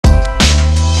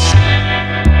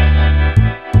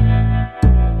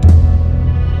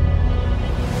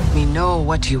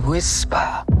what you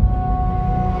whisper.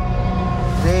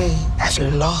 They have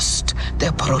lost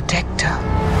their protector.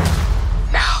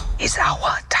 Now is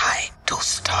our time to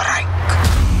strike.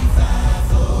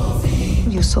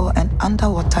 You saw an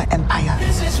underwater empire.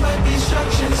 This is what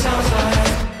destruction sounds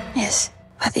like. Yes,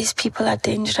 but these people are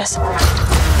dangerous.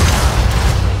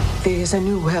 There is a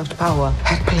new world power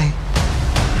at play.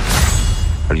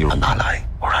 Are you an ally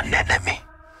or an enemy?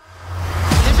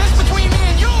 If it's between me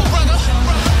and you, brother.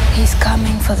 He's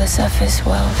coming for the surface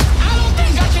world. I don't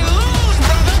think I can lose,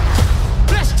 brother.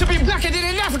 Blessed to be blacker than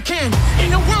an African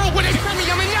in a world where they tell me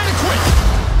I'm inadequate.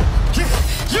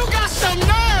 You got some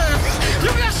nerve. You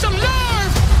got some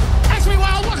nerve. Ask me why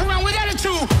I walk around with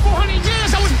attitude. 400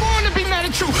 years I was born to be mad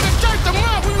at you. The dirt, the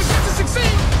mud, we was meant to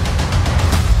succeed.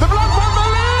 The blood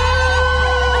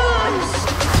lives.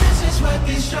 This is what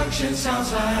destruction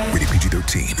sounds like. Rated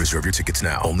PG-13. Reserve your tickets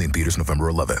now. Only in theaters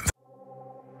November 11th.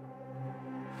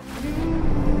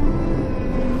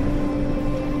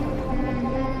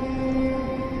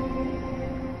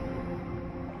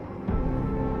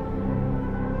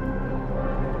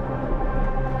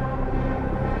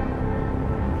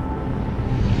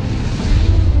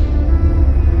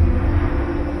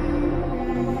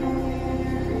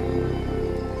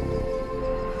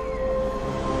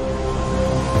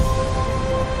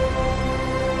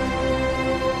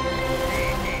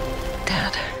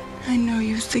 Dad, I know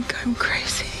you think I'm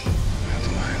crazy, Have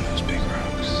to mind those big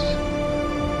rocks.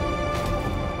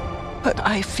 but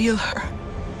I feel her.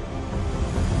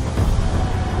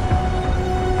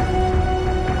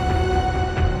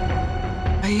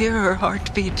 I hear her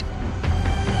heartbeat.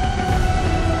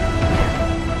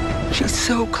 She's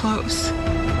so close.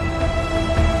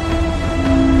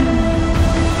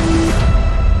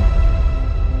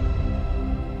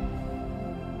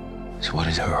 So what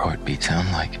does her heartbeat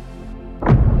sound like?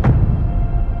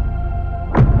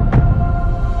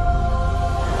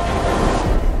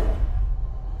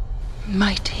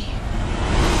 Mighty.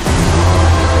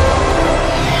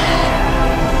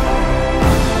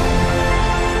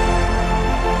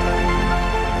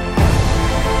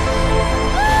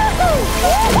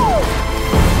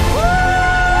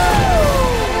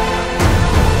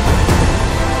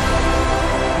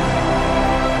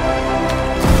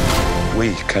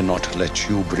 We cannot let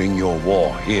you bring your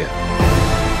war here.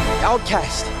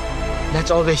 Outcast.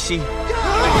 That's all they see.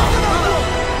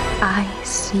 I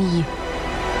see you.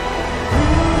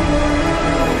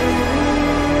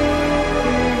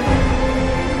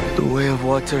 The way of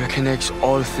water connects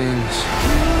all things.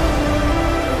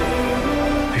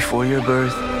 Before your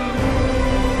birth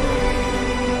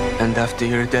and after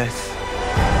your death.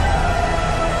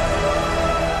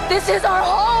 This is our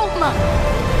home!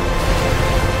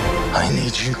 I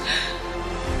need you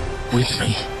with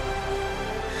me.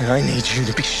 And I need you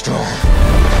to be strong.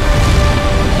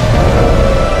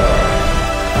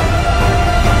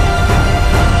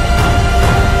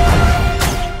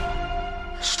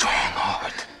 Strong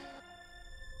heart.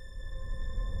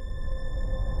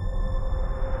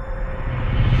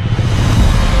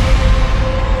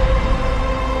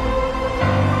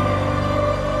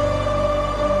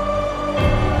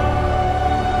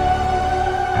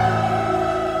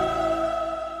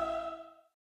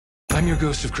 I'm your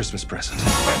ghost of Christmas present.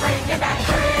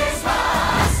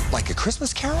 Like a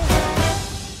Christmas Carol?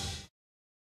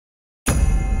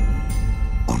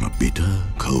 On a bitter,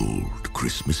 cold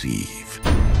Christmas Eve,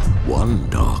 one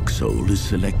dark soul is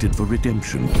selected for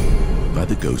redemption by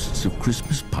the ghosts of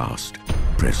Christmas past,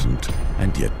 present,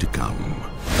 and yet to come.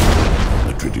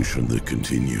 A tradition that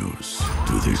continues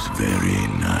to this very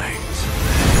night.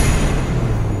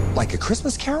 Like a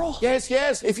Christmas Carol? Yes,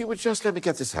 yes. If you would just let me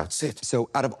get this out. Sit. So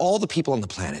out of all the people on the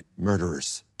planet,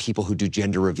 murderers, people who do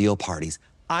gender reveal parties,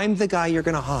 I'm the guy you're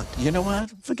gonna haunt. You know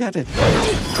what? Forget it.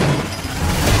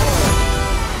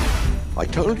 I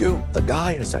told you, the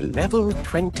guy is a level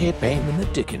 20 Benjamin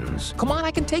Dickens. Come on,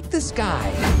 I can take this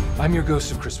guy. I'm your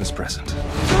ghost of Christmas present.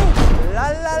 La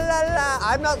la la la.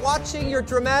 I'm not watching your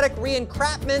dramatic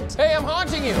re-encrapment. Hey, I'm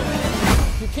haunting you.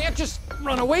 You can't just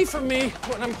run away from me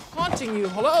when I'm haunting you.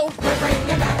 Hello?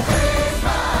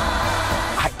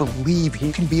 I believe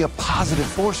he can be a positive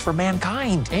force for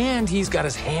mankind. And he's got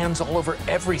his hands all over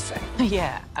everything.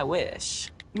 Yeah, I wish.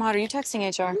 Maud, are you texting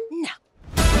HR? No.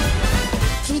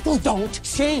 People don't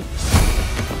change.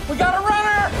 We got a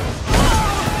runner!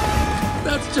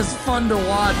 That's just fun to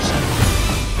watch.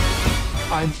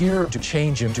 I'm here to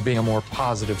change him to being a more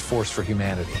positive force for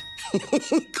humanity.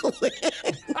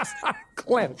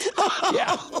 Clint.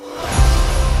 Yeah.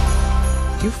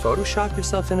 You Photoshop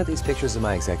yourself into these pictures of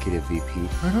my executive VP?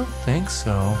 I don't think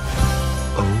so.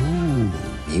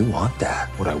 Oh, you want that.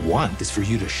 What I want is for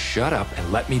you to shut up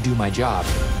and let me do my job.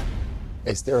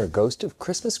 Is there a ghost of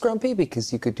Christmas Grumpy?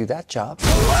 Because you could do that job.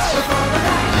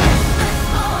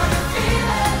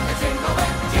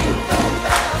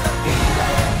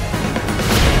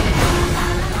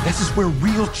 This is where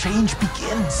real change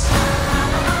begins.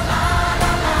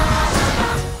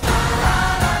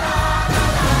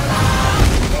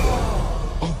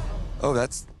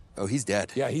 Oh, he's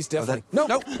dead. Yeah, he's definitely.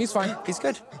 Nope. He's fine. He's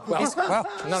good. Well,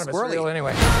 none of us are real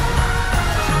anyway.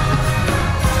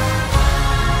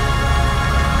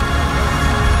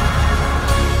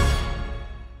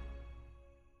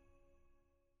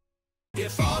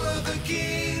 If all of the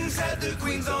kings had the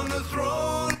queens on the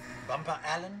throne. Bumper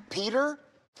Allen? Peter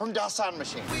from Das Sound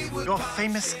Machine. You're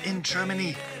famous in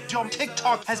Germany. Your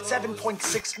TikTok has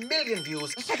 7.6 million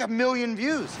views. It's like 1 million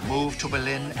views. Move to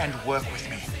Berlin and work with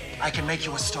me. I can make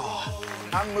you a star.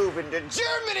 I'm moving to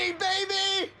Germany,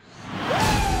 baby!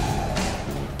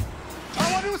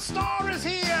 Our new star is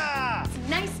here! It's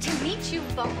nice to meet you,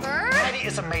 Bumper. Heidi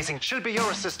is amazing. She'll be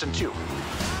your assistant, too.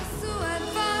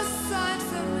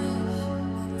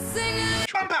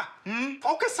 Bumper!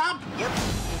 Focus up! Yep.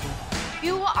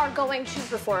 You are going to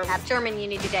perform at German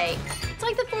Unity Day. It's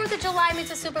like the 4th of July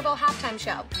meets a Super Bowl halftime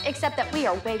show, except that we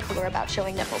are way cooler about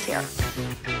showing nipples here.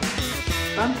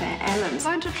 Bumper Allen's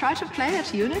going to try to play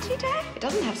at Unity Day? It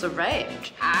doesn't have the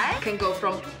range. I can go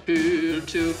from here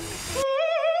to...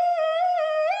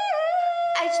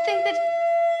 I just think that...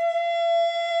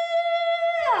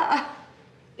 Yeah.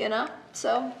 You know?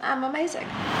 So, I'm amazing.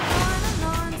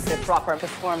 The proper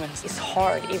performance is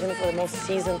hard, even for the most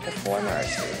seasoned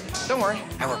performers. Don't worry,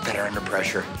 I work better under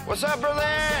pressure. What's up,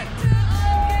 Berlin?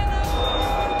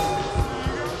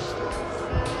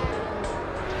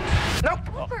 Nope.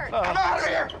 I'm out of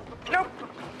here. Nope.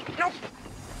 Nope.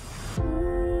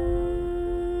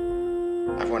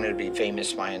 I've wanted to be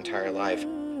famous my entire life.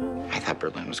 I thought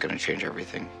Berlin was going to change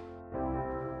everything.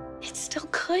 It still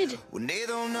could. When they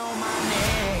don't know my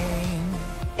name.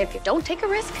 If you don't take a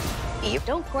risk, you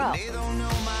don't grow.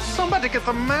 Somebody get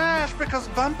the mash because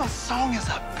Bumper's song is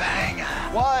a banger.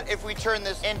 What if we turn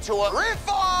this into a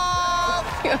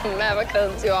riff-off? You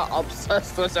Americans, you are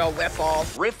obsessed with your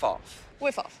whiff-off. Riff-off.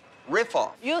 Whiff-off.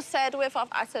 Riff-off. You said whiff-off,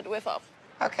 I said whiff-off.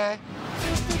 Okay.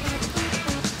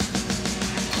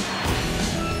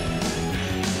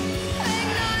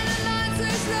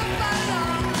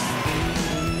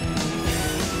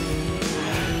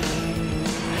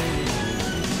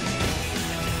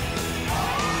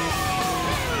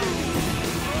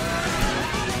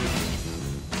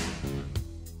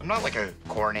 I'm not like a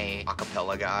corny a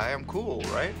cappella guy. I'm cool,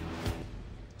 right?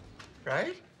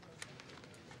 Right?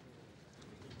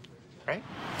 Right?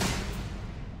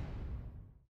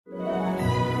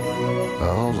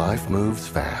 Oh, life moves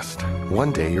fast.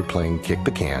 One day you're playing kick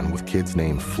the can with kids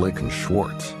named Flick and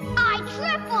Schwartz. I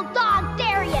triple dog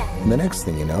dare you! And the next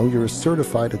thing you know, you're a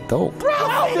certified adult.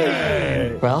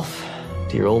 Ralph,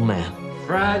 dear old man.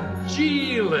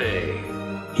 Fragile.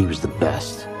 He was the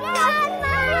best.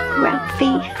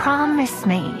 Ralphie, promise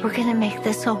me we're gonna make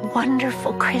this a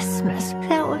wonderful Christmas.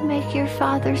 That would make your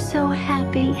father so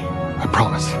happy. I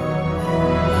promise.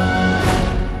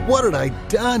 What had I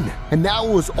done? And now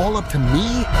it was all up to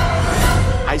me?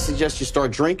 I suggest you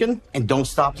start drinking and don't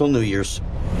stop till New Year's.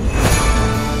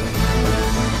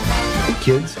 Hey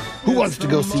kids, who wants to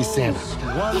go see Santa?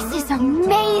 This is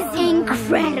amazing.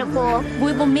 Incredible.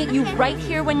 We will meet you right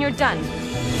here when you're done.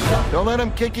 Don't let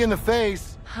him kick you in the face.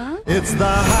 Huh? It's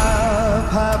the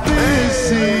happy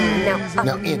season.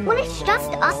 Now in. When it's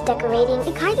just us decorating,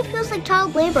 it kind of feels like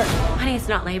child labor. Honey, it's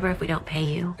not labor if we don't pay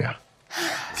you. Yeah.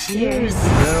 Cheers.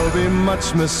 There'll be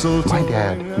much mistletoe. My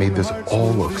dad made this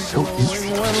all look so easy.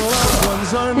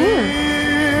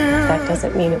 That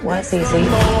doesn't mean it was easy.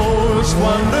 Most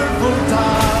wonderful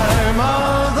time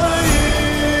of the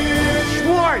year.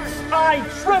 Schwartz, I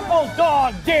triple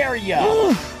dog dare you!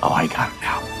 Oh, I got it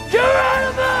now.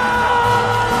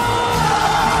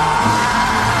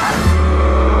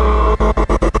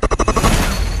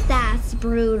 That's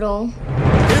brutal.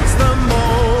 It's the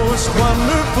most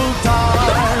wonderful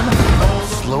time.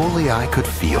 Slowly I could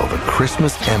feel the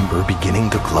Christmas ember beginning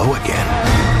to glow again.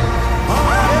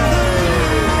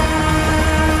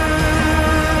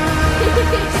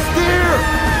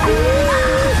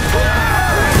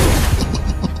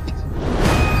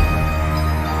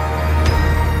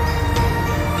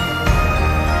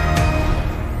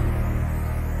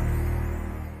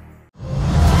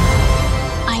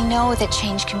 I know that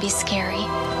change can be scary,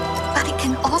 but it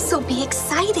can also be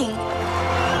exciting.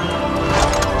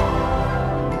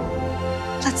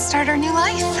 Let's start our new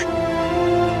life.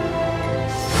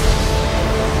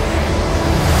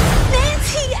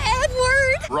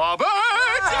 Robert!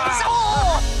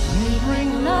 We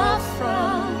bring love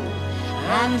from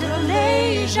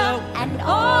Andalasia and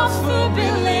offer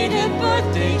belated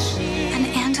birthday cheer. An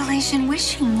Andalasian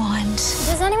wishing wand.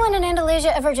 Does anyone in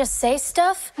Andalasia ever just say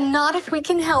stuff? Not if we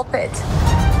can help it.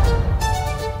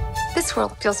 This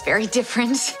world feels very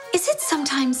different. Is it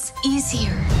sometimes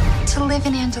easier to live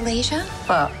in Andalasia?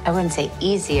 Well, I wouldn't say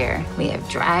easier. We have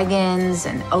dragons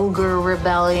and ogre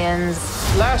rebellions.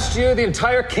 Last year, the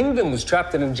entire kingdom was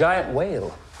trapped in a giant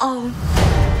whale. Oh.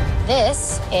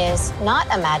 This is not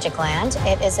a magic land.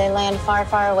 It is a land far,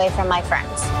 far away from my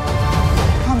friends.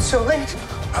 I'm so late.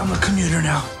 I'm a commuter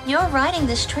now. You're riding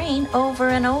this train over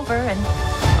and over and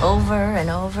over and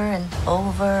over and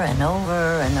over and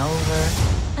over and over.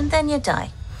 And then you die.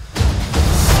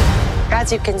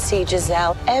 As you can see,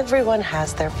 Giselle, everyone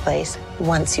has their place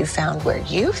once you've found where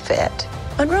you fit.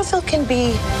 Monroeville can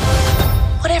be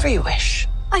whatever you wish.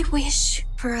 I wish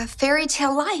for a fairy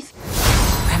tale life.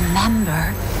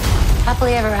 Remember,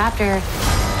 happily ever after,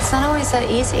 it's not always that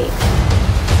easy.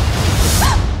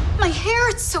 My hair,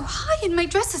 it's so high and my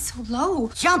dress is so low.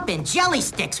 Jumping jelly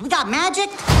sticks. We got magic?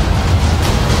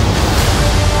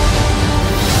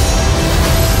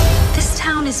 This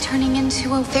town is turning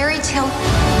into a fairy tale,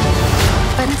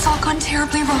 but it's all gone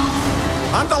terribly wrong.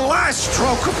 On the last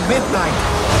stroke of midnight,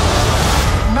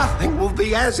 nothing will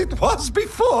be as it was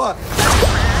before.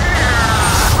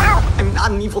 I'm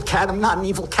not an evil cat. I'm not an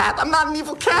evil cat. I'm not an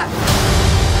evil cat.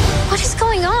 What is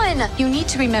going on? You need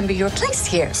to remember your place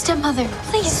here. Stepmother,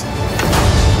 please.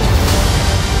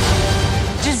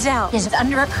 Giselle is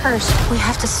under a curse. We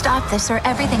have to stop this or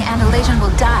everything Andalasian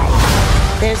will die.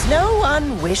 There's no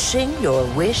one wishing your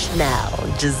wish now,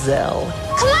 Giselle.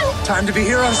 Come on. Time to be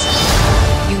heroes.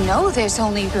 You know there's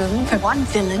only room for one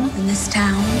villain in this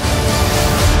town.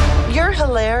 You're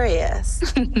hilarious.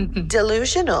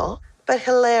 Delusional, but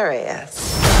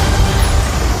hilarious.